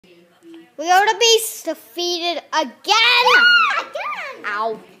We're gonna be defeated again! Again!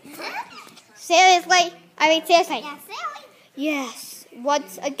 Ow. Seriously? Seriously. Yeah, silly. Yes,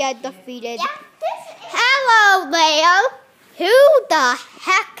 once again defeated. Yeah, Hello, Leo. Who the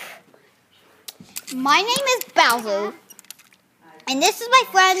heck? My name is Bowser. And this is my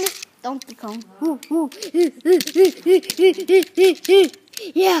friend, Donkey Kong.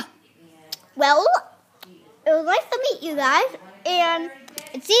 Yeah. Well, it was nice to meet you guys. And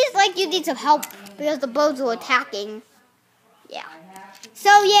it seems like you need some help because the birds are attacking. Yeah.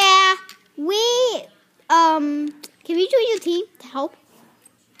 So, yeah. Can we join your team to help?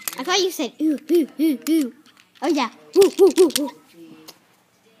 I thought you said, ooh, ooh, ooh, ooh. Oh, yeah. Ooh, ooh, ooh, ooh.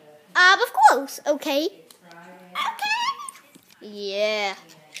 Of course. Okay. Okay. Yeah.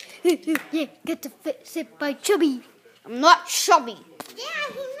 Yeah, get to sit by Chubby. I'm not chubby. Yeah,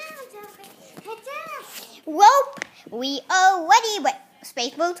 he's not chubby. Well, we are ready. Wait,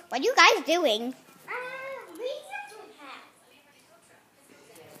 Space Boat, what are you guys doing?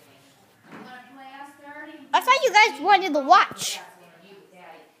 I thought you guys wanted to watch.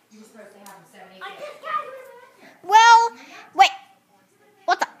 Well, wait.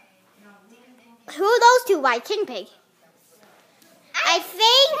 What the? Who are those two by King Pig? I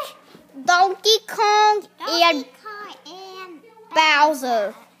think Donkey Kong and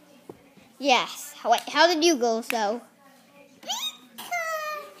Bowser. Yes. Wait, how did you go so?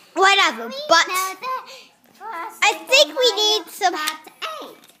 Whatever, but I think we need some.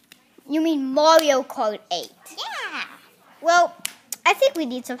 You mean Mario Kart 8? Yeah. Well, I think we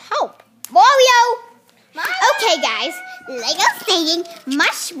need some help. Mario! Okay, guys. Lego saying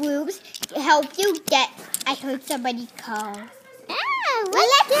mushrooms to help you get. I heard somebody call. Oh,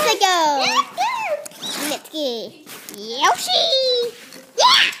 Let's go. Let's go. Yoshi!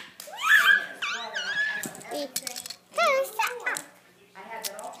 Yeah!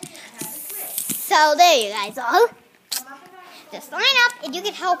 So there you guys are. Just sign up and you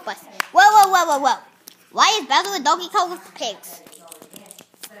can help us. Whoa. Why is Bowser and Donkey Kong with pigs?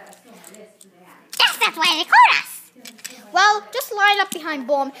 That's why they caught us. Well, just line up behind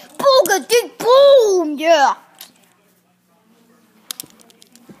Boom. Booga dig boom! Yeah!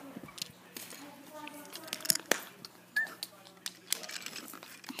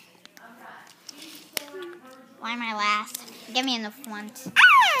 Why am I last? Get me in the front.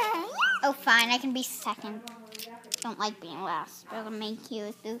 Oh, fine. I can be second. Don't like being last. But I'll make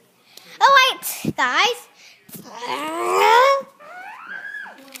you do. Alright, guys.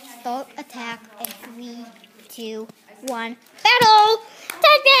 Start attack in 3, 2, 1. Battle!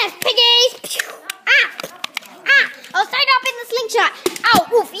 Take this, piggies! I'll sign up in the slingshot. Ow,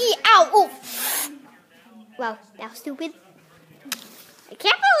 oof, ow, oof. Well, that was stupid. I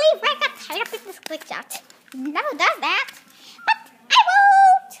can't believe I got tied up in the slingshot. No, does that. But I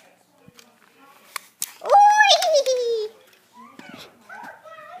won't! Ooh!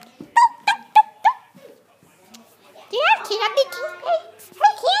 Do you have candy, King Pig?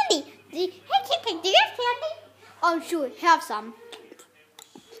 Hey, candy! Hey, King Pig, do you have candy? Oh, sure, have some.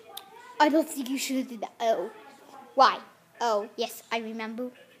 I don't think you should have did that. Oh. Why? Oh, yes, I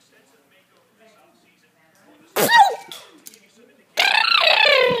remember.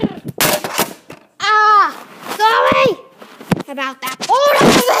 Sorry about that part of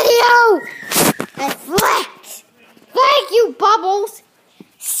the video. It flipped. Thank you, Bubbles.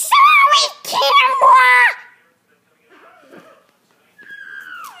 Sorry, camera.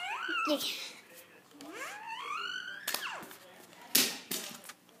 Yeah.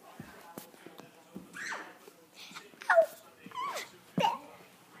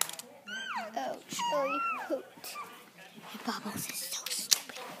 Oh, hoot. Bubbles is so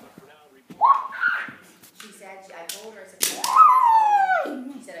stupid. She said, I told her, she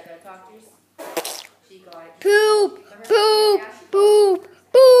said, I gotta talk to you. She got it. Poop, poop, poop,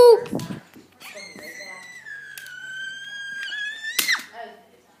 poop.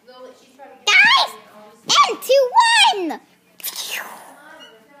 Guys, into 1.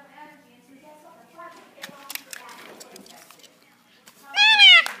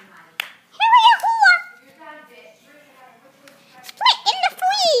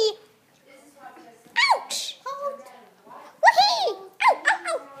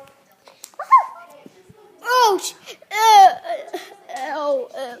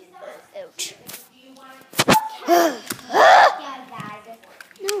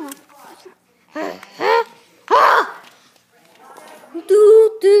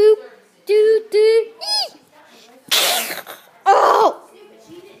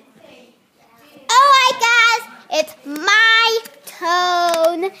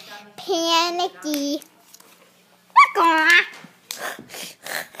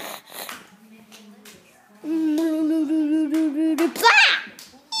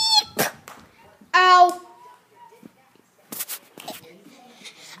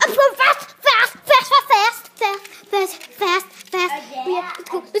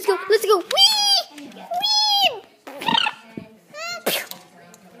 Let's go. Whee! Whee!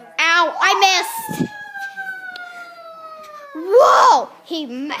 Ow, I missed. Whoa, he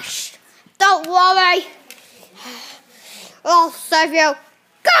missed. Don't worry. I'll save you.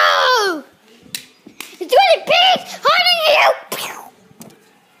 Go! It's really big! Hiding you!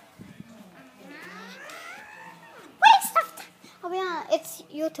 Wait, stop. I'll be honest, it's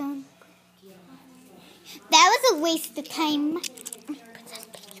your turn. That was a waste of time. Princess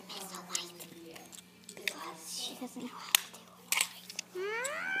Peach is so white. Because she doesn't know how to do it.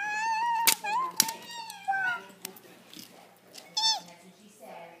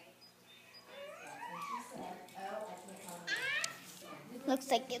 Looks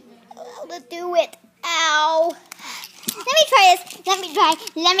like you know how to do it. Ow. Let me try this. Let me try.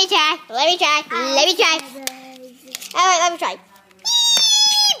 Alright, let me try.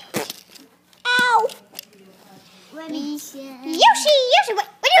 Ow. Yoshi, what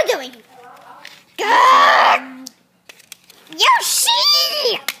are you doing? Good. Yoshi!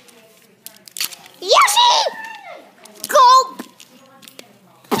 Go!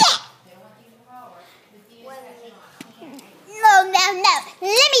 No.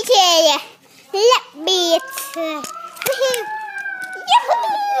 Let me tell you.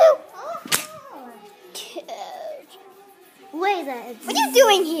 What are you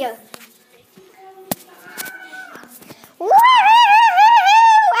doing here?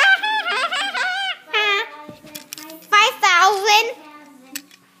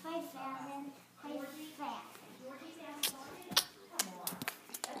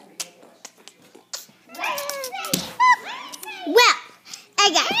 Well, I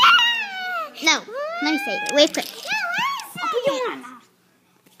got it. No, let me say it. Wait quick. I'll put you on now.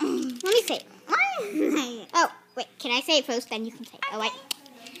 Let me say it. Oh, wait. Can I say it first? Then you can say it. All right.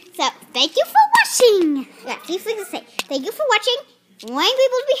 So, thank you for watching. Yeah, please say thank you for watching Wine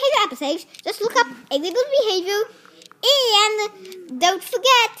People's Behavior episodes. Just look up People's Behavior. And don't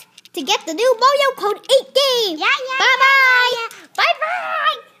forget to get the new Mario Code 8 game. Yeah. Bye-bye.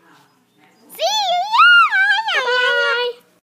 Bye-bye.